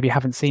themselves, or maybe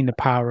haven't seen the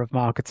power of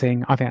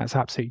marketing. I think that's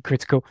absolutely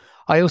critical.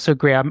 I also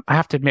agree. I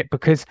have to admit,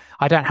 because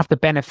I don't have the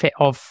benefit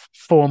of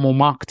formal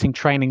marketing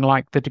training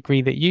like the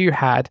degree that you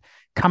had,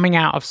 coming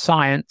out of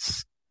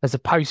science as a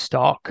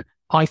postdoc,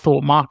 I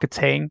thought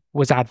marketing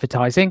was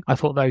advertising. I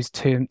thought those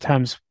two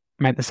terms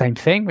meant the same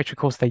thing, which of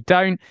course they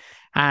don't.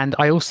 And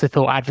I also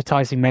thought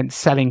advertising meant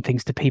selling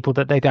things to people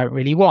that they don't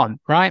really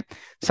want, right?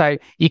 So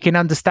you can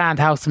understand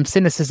how some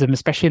cynicism,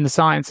 especially in the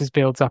sciences,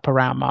 builds up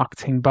around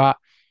marketing, but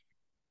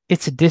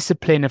it's a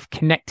discipline of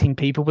connecting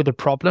people with a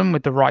problem,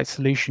 with the right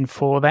solution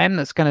for them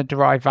that's going to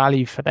derive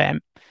value for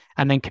them,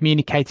 and then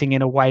communicating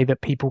in a way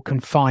that people can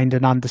find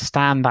and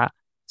understand that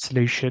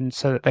solution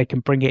so that they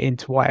can bring it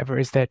into whatever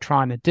it is they're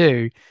trying to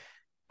do.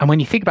 And when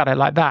you think about it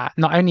like that,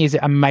 not only is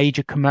it a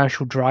major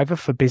commercial driver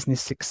for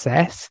business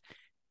success,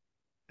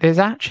 there's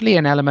actually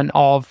an element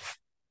of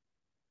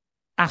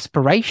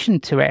aspiration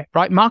to it,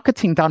 right?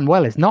 Marketing done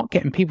well is not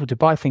getting people to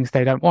buy things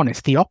they don't want.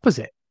 It's the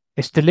opposite.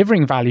 It's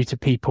delivering value to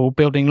people,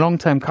 building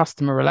long-term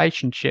customer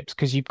relationships,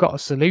 because you've got a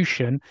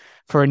solution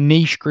for a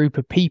niche group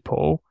of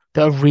people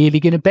that are really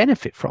going to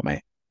benefit from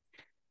it.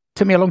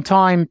 Took me a long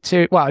time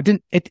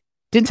it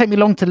didn't take me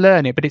long to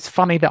learn it, but it's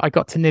funny that I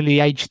got to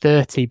nearly age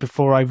 30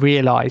 before I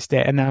realized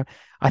it. And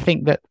I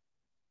think that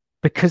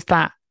because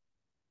that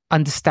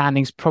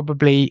understandings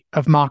probably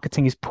of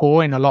marketing is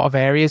poor in a lot of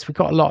areas, we've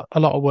got a lot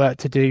of work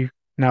to do,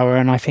 Noah,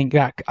 and I think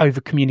that over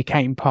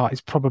communicating part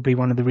is probably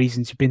one of the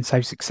reasons you've been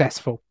so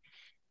successful.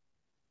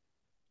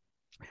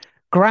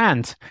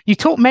 Grand. You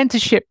taught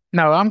mentorship,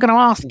 Noah. I'm going to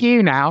ask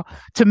you now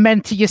to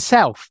mentor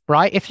yourself,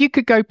 right? If you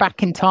could go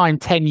back in time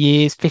 10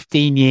 years,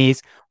 15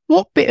 years,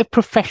 what bit of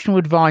professional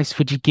advice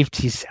would you give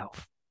to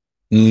yourself?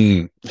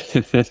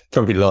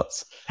 Probably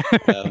lots.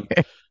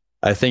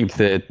 I think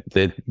that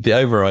the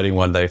overriding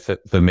one, though,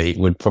 for me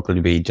would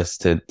probably be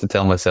just to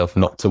tell myself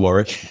not to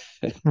worry.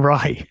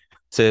 Right.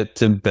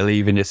 to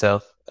believe in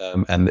yourself,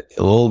 and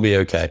it'll all be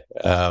okay.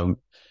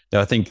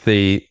 I think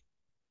there's,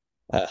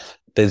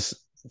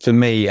 for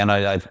me, and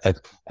I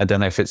don't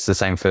know if it's the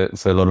same for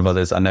a lot of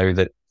others. I know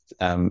that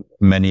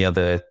many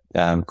other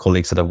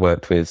colleagues that I've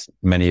worked with,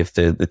 many of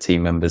the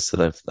team members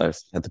that I've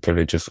had the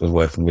privilege of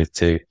working with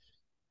too,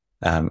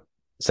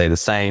 say the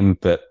same,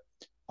 but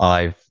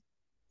I've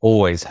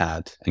always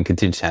had and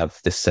continue to have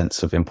this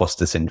sense of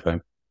imposter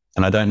syndrome.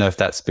 And I don't know if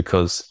that's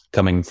because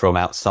coming from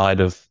outside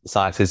of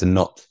sciences and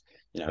not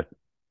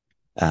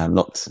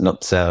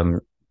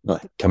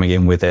coming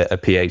in with a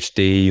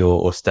PhD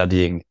or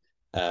studying,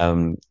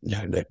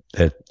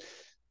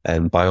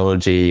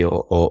 biology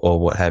or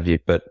what have you,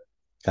 but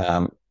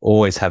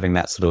always having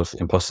that sort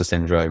of imposter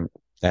syndrome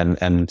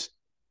and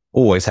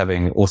always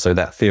having also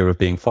that fear of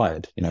being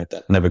fired,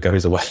 that never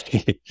goes away.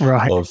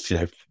 Right.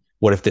 Of,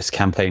 what if this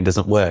campaign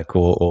doesn't work,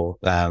 or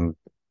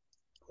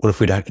what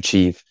if we don't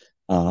achieve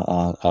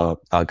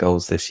our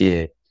goals this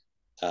year?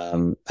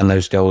 And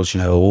those goals,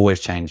 are always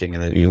changing,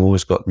 and you've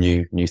always got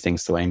new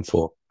things to aim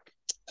for.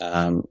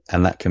 And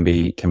that can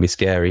be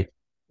scary.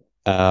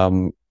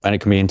 And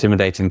it can be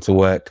intimidating to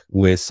work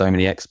with so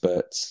many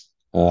experts,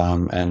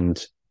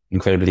 and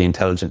incredibly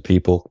intelligent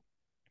people.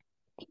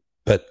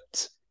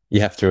 But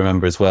you have to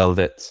remember as well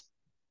that,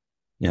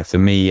 for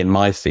me in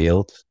my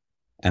field,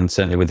 and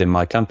certainly within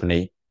my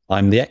company,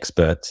 I'm the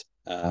expert.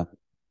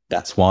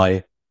 That's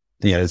why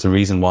there's a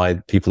reason why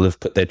people have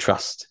put their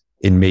trust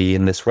in me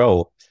in this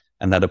role.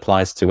 And that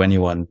applies to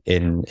anyone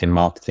in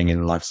marketing,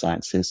 in life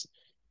sciences.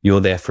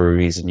 You're there for a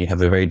reason. You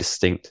have a very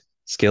distinct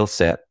skill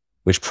set,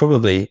 which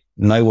probably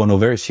no one or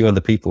very few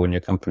other people in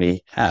your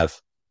company have.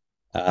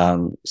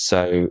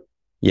 So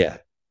yeah,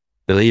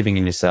 believing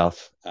in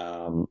yourself,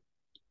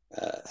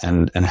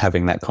 and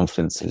having that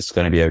confidence is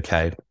going to be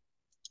okay.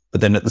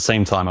 But then at the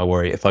same time, I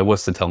worry if I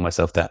was to tell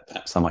myself that,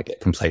 perhaps I might get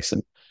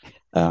complacent,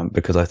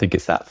 because I think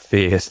it's that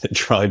fear that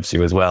drives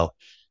you as well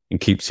and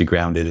keeps you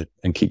grounded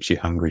and keeps you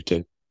hungry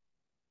too.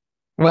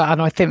 Well,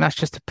 and I think that's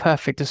just a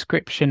perfect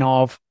description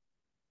of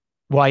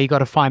why you got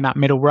to find that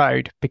middle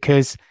road,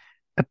 because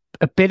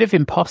a bit of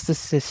imposter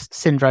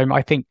syndrome,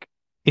 I think,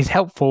 is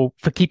helpful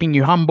for keeping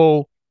you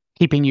humble,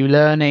 keeping you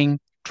learning,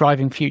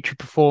 driving future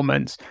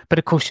performance. But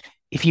of course,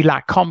 if you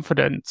lack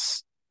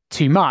confidence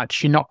too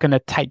much, you're not going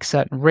to take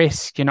certain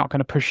risks. You're not going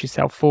to push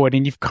yourself forward.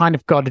 And you've kind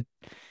of got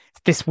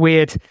this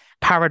weird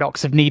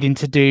paradox of needing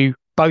to do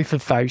both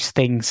of those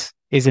things,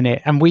 isn't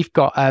it? And we've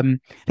got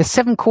there's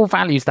 7 core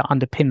values that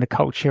underpin the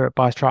culture at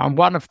BioStride, and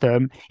one of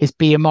them is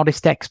be a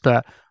modest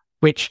expert,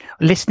 which,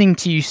 listening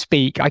to you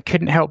speak, I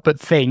couldn't help but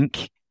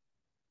think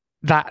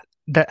that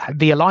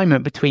the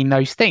alignment between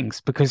those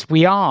things, because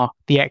we are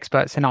the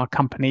experts in our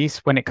companies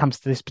when it comes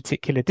to this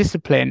particular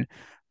discipline,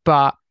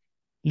 but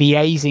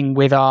liaising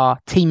with our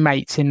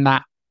teammates in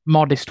that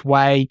modest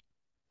way,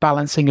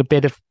 balancing a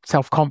bit of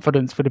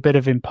self-confidence with a bit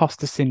of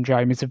imposter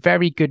syndrome, is a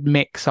very good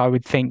mix, I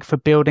would think, for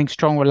building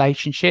strong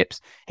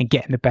relationships and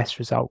getting the best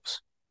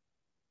results.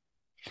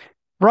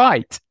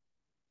 Right.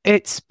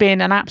 It's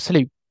been an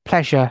absolute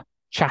pleasure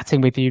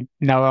chatting with you,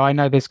 Noah. I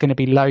know there's going to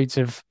be loads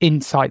of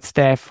insights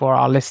there for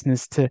our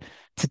listeners to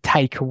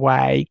take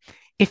away.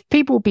 If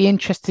people will be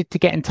interested to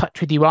get in touch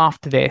with you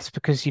after this,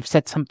 because you've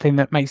said something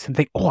that makes them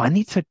think, oh, I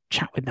need to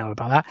chat with Noah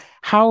about that,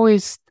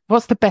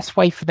 what's the best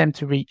way for them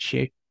to reach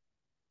you?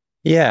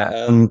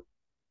 Yeah,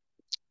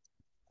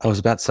 I was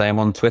about to say I'm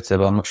on Twitter,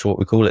 but I'm not sure what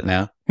we call it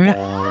now.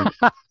 Yeah,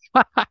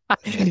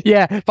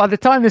 by the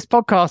time this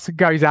podcast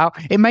goes out,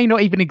 it may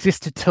not even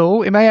exist at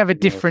all. It may have a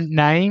different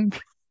name.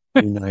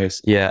 Who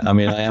knows? Yeah, I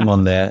mean, I am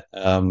on there,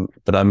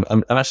 but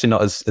I'm actually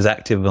not as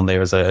active on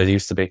there as I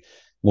used to be.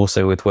 More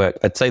so with work.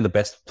 I'd say the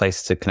best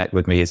place to connect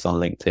with me is on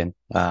LinkedIn.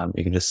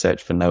 You can just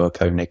search for Noah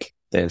Konig.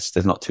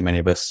 There's not too many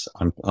of us.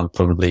 I'm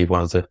probably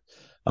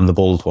I'm the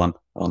bald one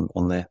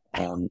on there.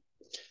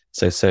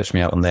 So search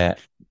me out on there,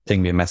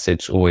 ping me a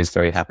message. Always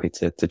very happy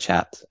to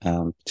chat,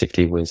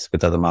 particularly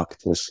with other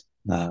marketers.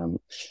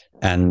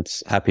 And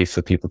happy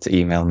for people to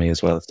email me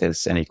as well if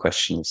there's any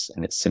questions.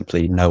 And it's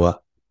simply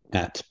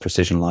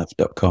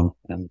noah@PrecisionLife.com.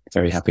 And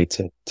very happy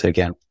to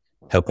again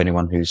help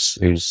anyone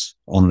who's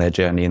on their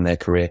journey in their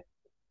career,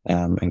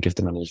 and give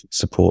them any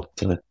support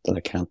that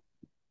I can.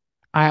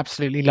 I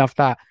absolutely love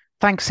that.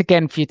 Thanks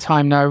again for your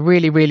time, Noah.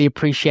 Really, really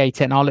appreciate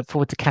it. And I'll look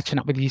forward to catching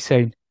up with you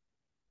soon.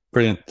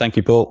 Brilliant. Thank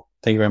you, Paul.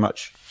 Thank you very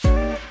much.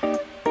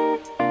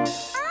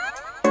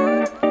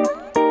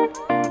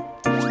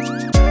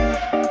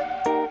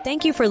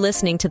 Thank you for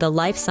listening to the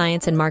Life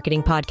Science and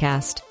Marketing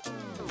Podcast.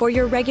 For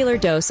your regular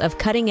dose of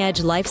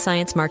cutting-edge life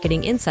science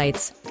marketing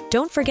insights,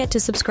 don't forget to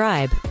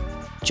subscribe.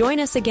 Join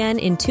us again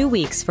in 2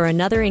 weeks for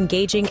another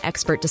engaging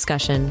expert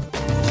discussion.